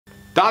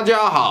大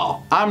家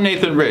好, I'm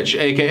Nathan Rich,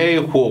 aka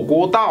火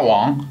锅大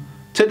王.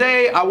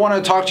 Today I want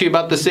to talk to you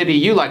about the city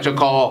you like to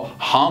call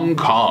Hong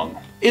Kong.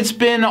 It's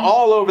been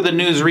all over the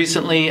news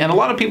recently and a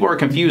lot of people are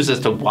confused as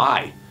to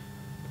why.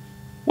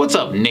 What's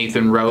up,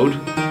 Nathan Road?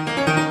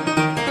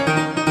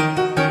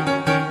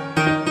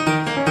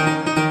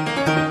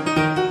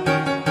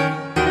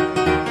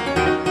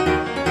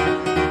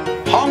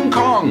 Hong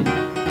Kong!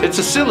 It's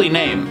a silly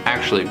name,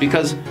 actually,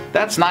 because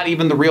that's not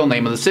even the real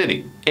name of the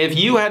city. If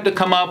you had to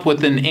come up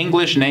with an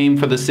English name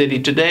for the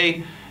city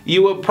today,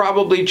 you would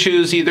probably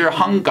choose either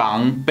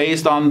Honggang,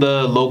 based on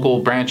the local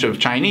branch of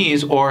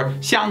Chinese, or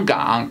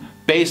Xianggang,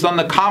 based on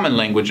the common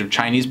language of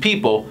Chinese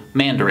people,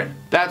 Mandarin.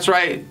 That's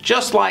right,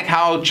 just like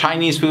how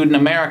Chinese food in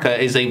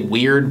America is a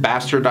weird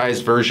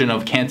bastardized version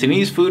of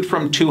Cantonese food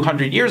from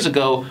 200 years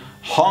ago,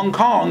 Hong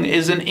Kong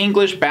is an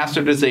English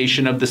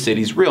bastardization of the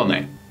city's real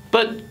name.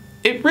 But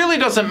it really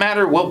doesn't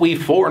matter what we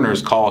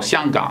foreigners call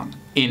Xianggang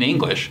in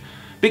English,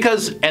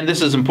 because, and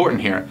this is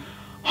important here,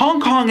 Hong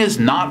Kong is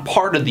not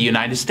part of the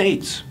United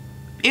States.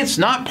 It's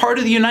not part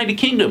of the United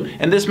Kingdom,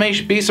 and this may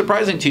be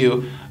surprising to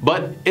you,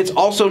 but it's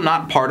also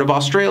not part of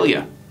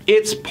Australia.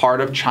 It's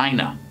part of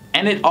China,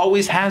 and it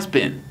always has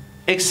been.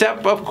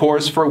 Except, of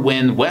course, for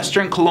when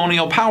Western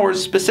colonial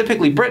powers,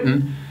 specifically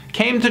Britain,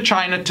 came to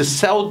China to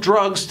sell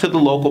drugs to the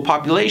local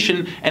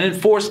population and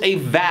enforce a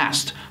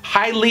vast,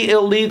 highly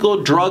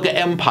illegal drug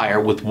empire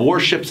with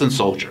warships and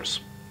soldiers.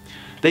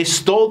 They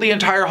stole the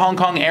entire Hong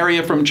Kong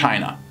area from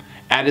China.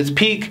 At its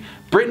peak,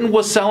 Britain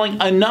was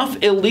selling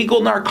enough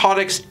illegal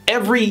narcotics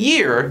every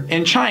year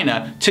in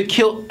China to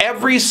kill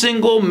every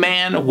single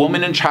man,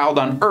 woman, and child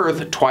on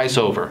Earth twice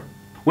over.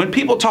 When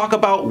people talk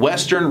about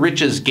Western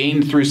riches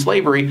gained through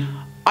slavery,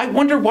 I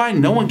wonder why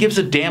no one gives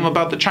a damn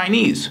about the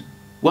Chinese.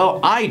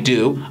 Well, I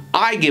do.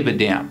 I give a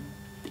damn.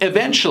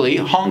 Eventually,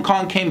 Hong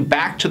Kong came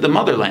back to the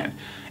motherland,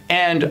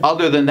 and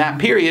other than that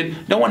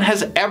period, no one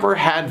has ever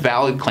had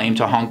valid claim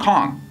to Hong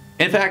Kong.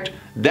 In fact,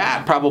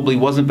 that probably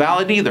wasn't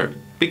valid either.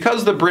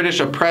 Because the British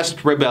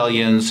oppressed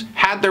rebellions,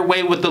 had their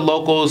way with the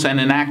locals, and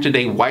enacted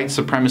a white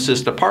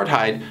supremacist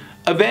apartheid,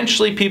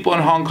 eventually people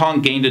in Hong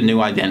Kong gained a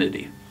new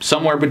identity,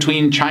 somewhere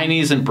between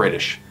Chinese and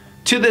British.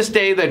 To this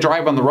day, they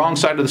drive on the wrong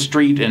side of the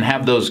street and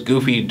have those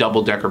goofy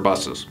double-decker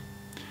buses.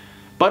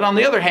 But on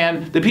the other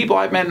hand, the people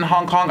I've met in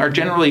Hong Kong are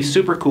generally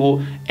super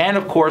cool, and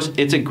of course,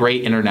 it's a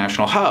great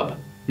international hub.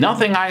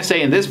 Nothing I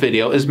say in this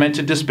video is meant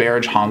to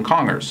disparage Hong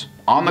Kongers.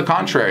 On the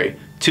contrary,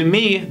 to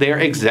me, they are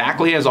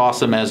exactly as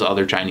awesome as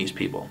other Chinese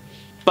people.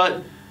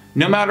 But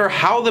no matter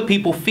how the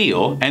people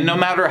feel, and no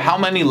matter how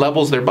many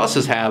levels their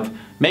buses have,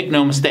 make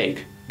no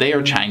mistake, they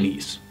are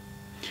Chinese.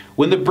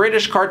 When the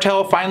British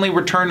cartel finally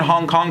returned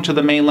Hong Kong to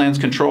the mainland's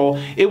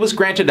control, it was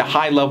granted a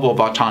high level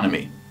of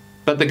autonomy.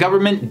 But the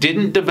government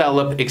didn't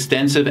develop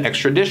extensive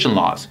extradition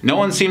laws. No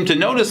one seemed to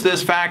notice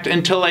this fact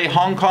until a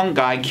Hong Kong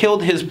guy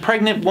killed his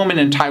pregnant woman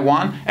in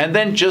Taiwan and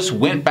then just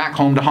went back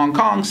home to Hong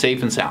Kong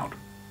safe and sound.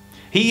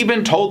 He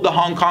even told the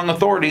Hong Kong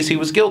authorities he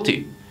was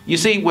guilty. You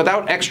see,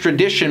 without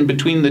extradition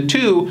between the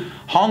two,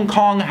 Hong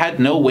Kong had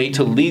no way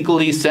to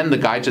legally send the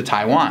guy to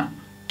Taiwan.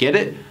 Get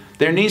it?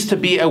 There needs to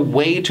be a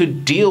way to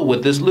deal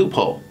with this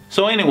loophole.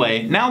 So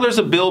anyway, now there's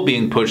a bill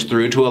being pushed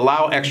through to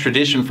allow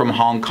extradition from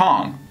Hong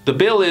Kong. The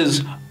bill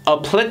is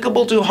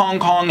applicable to Hong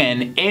Kong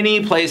and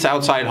any place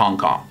outside Hong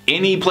Kong.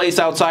 Any place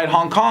outside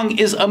Hong Kong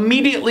is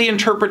immediately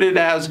interpreted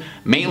as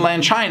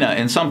mainland China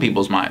in some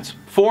people's minds.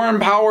 Foreign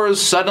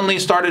powers suddenly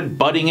started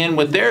butting in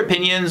with their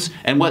opinions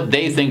and what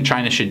they think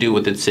China should do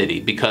with its city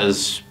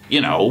because,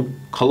 you know,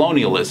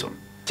 colonialism.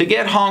 To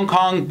get Hong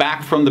Kong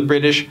back from the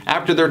British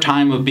after their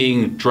time of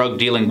being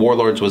drug-dealing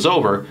warlords was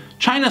over,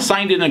 China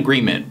signed an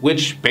agreement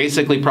which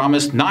basically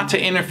promised not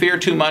to interfere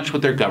too much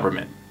with their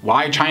government.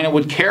 Why China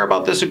would care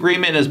about this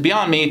agreement is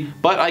beyond me,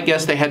 but I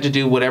guess they had to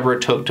do whatever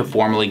it took to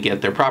formally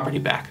get their property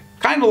back.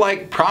 Kind of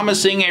like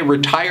promising a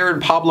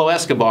retired Pablo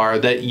Escobar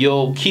that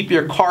you'll keep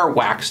your car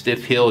waxed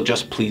if he'll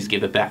just please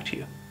give it back to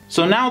you.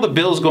 So now the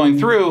bill's going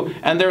through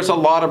and there's a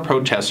lot of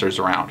protesters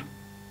around.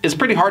 It's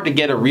pretty hard to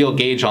get a real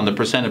gauge on the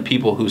percent of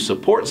people who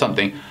support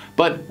something,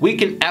 but we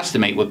can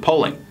estimate with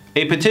polling.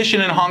 A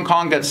petition in Hong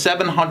Kong got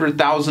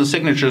 700,000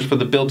 signatures for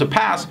the bill to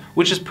pass,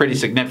 which is pretty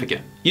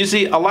significant. You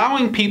see,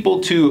 allowing people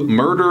to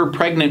murder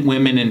pregnant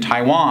women in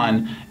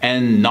Taiwan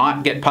and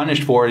not get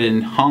punished for it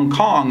in Hong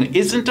Kong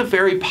isn't a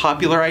very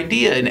popular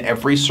idea in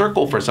every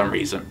circle for some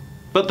reason.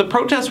 But the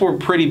protests were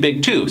pretty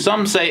big too.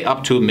 Some say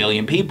up to 1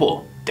 million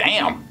people.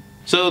 Damn!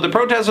 So the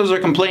protesters are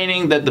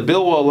complaining that the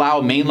bill will allow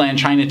mainland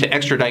China to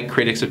extradite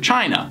critics of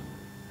China.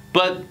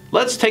 But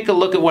let's take a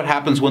look at what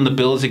happens when the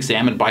bill is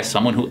examined by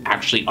someone who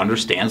actually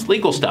understands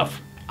legal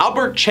stuff.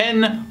 Albert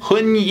Chen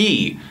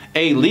Xinyi,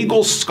 a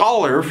legal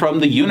scholar from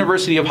the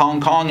University of Hong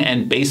Kong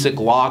and Basic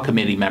Law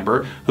Committee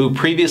member who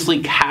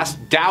previously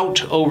cast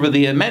doubt over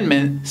the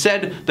amendment,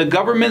 said the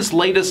government's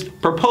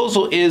latest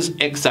proposal is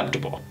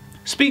acceptable.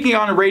 Speaking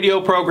on a radio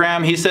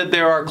program, he said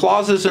there are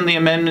clauses in the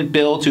amendment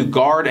bill to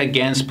guard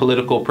against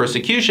political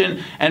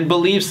persecution and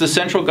believes the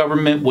central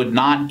government would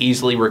not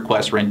easily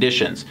request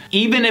renditions.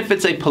 Even if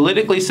it's a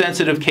politically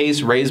sensitive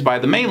case raised by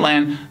the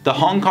mainland, the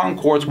Hong Kong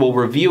courts will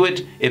review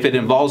it if it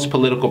involves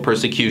political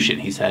persecution,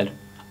 he said.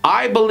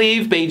 I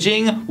believe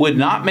Beijing would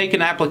not make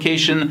an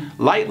application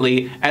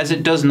lightly, as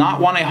it does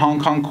not want a Hong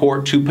Kong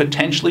court to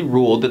potentially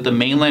rule that the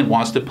mainland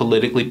wants to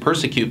politically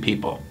persecute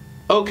people.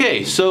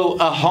 Okay, so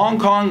a Hong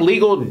Kong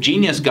legal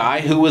genius guy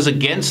who was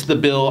against the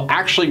bill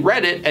actually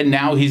read it and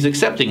now he's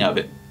accepting of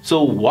it.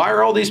 So why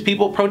are all these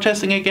people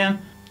protesting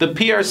again? The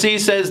PRC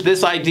says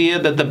this idea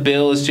that the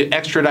bill is to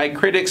extradite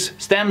critics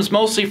stems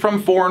mostly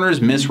from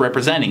foreigners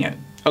misrepresenting it.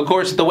 Of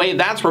course, the way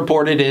that's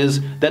reported is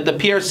that the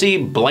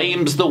PRC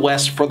blames the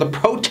West for the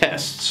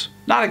protests.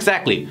 Not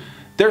exactly.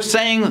 They're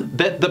saying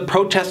that the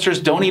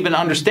protesters don't even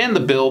understand the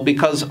bill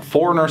because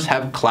foreigners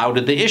have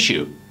clouded the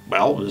issue.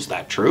 Well, is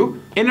that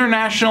true?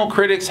 International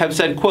critics have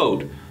said,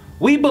 quote,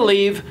 "We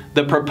believe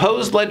the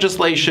proposed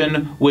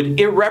legislation would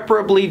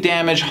irreparably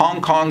damage Hong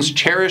Kong's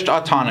cherished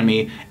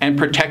autonomy and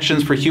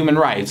protections for human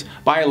rights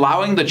by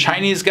allowing the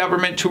Chinese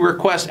government to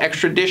request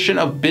extradition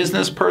of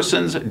business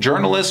persons,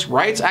 journalists,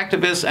 rights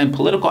activists, and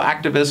political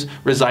activists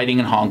residing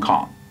in Hong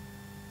Kong."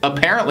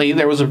 Apparently,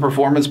 there was a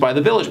performance by the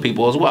village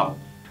people as well.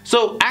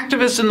 So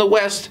activists in the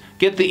West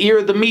get the ear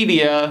of the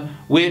media,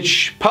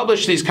 which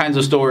publish these kinds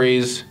of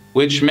stories,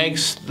 which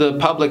makes the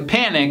public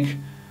panic,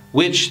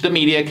 which the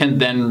media can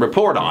then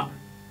report on.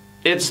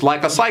 It's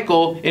like a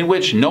cycle in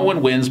which no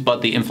one wins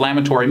but the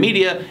inflammatory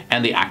media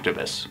and the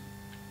activists.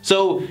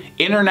 So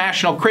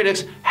international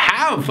critics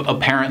have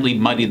apparently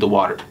muddied the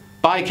water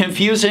by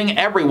confusing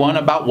everyone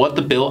about what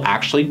the bill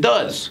actually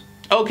does.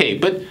 Okay,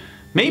 but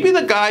maybe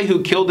the guy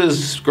who killed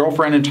his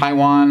girlfriend in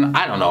Taiwan,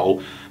 I don't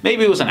know,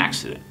 maybe it was an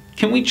accident.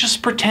 Can we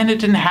just pretend it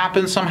didn't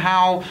happen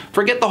somehow?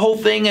 Forget the whole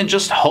thing and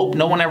just hope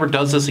no one ever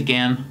does this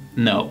again?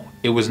 No,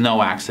 it was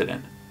no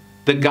accident.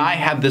 The guy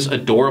had this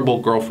adorable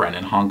girlfriend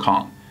in Hong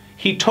Kong.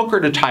 He took her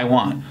to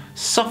Taiwan,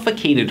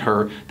 suffocated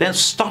her, then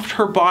stuffed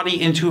her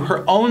body into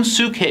her own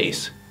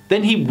suitcase.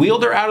 Then he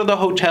wheeled her out of the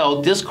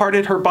hotel,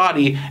 discarded her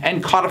body,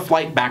 and caught a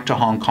flight back to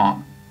Hong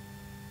Kong.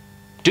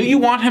 Do you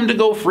want him to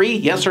go free?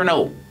 Yes or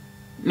no?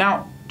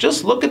 Now,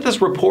 just look at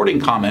this reporting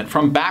comment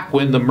from back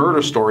when the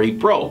murder story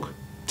broke.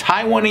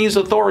 Taiwanese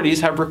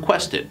authorities have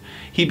requested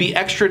he be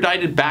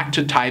extradited back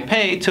to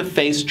Taipei to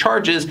face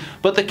charges,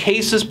 but the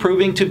case is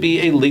proving to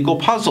be a legal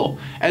puzzle,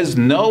 as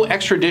no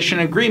extradition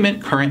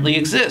agreement currently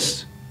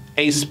exists.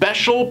 A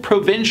special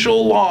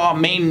provincial law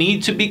may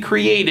need to be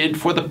created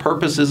for the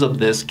purposes of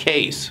this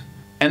case.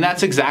 And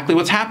that's exactly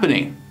what's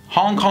happening.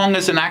 Hong Kong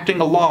is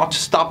enacting a law to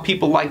stop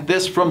people like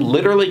this from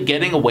literally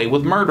getting away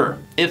with murder.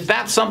 If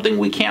that's something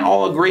we can't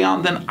all agree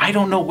on, then I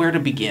don't know where to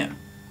begin.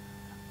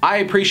 I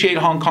appreciate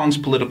Hong Kong's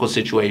political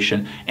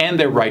situation and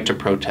their right to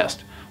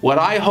protest. What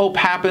I hope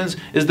happens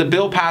is the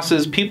bill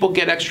passes, people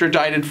get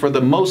extradited for the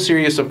most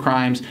serious of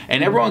crimes,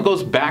 and everyone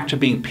goes back to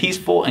being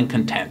peaceful and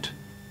content.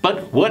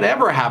 But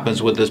whatever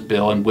happens with this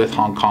bill and with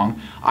Hong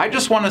Kong, I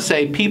just want to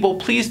say, people,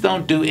 please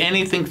don't do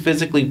anything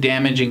physically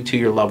damaging to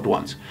your loved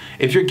ones.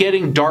 If you're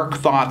getting dark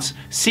thoughts,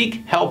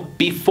 seek help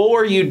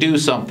before you do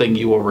something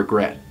you will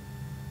regret.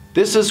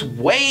 This is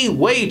way,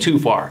 way too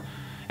far,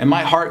 and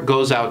my heart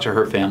goes out to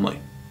her family.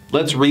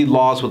 Let's read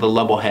laws with a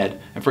level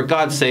head, and for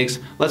God's sakes,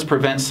 let's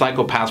prevent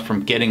psychopaths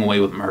from getting away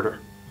with murder.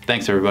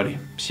 Thanks, everybody.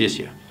 谢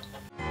谢。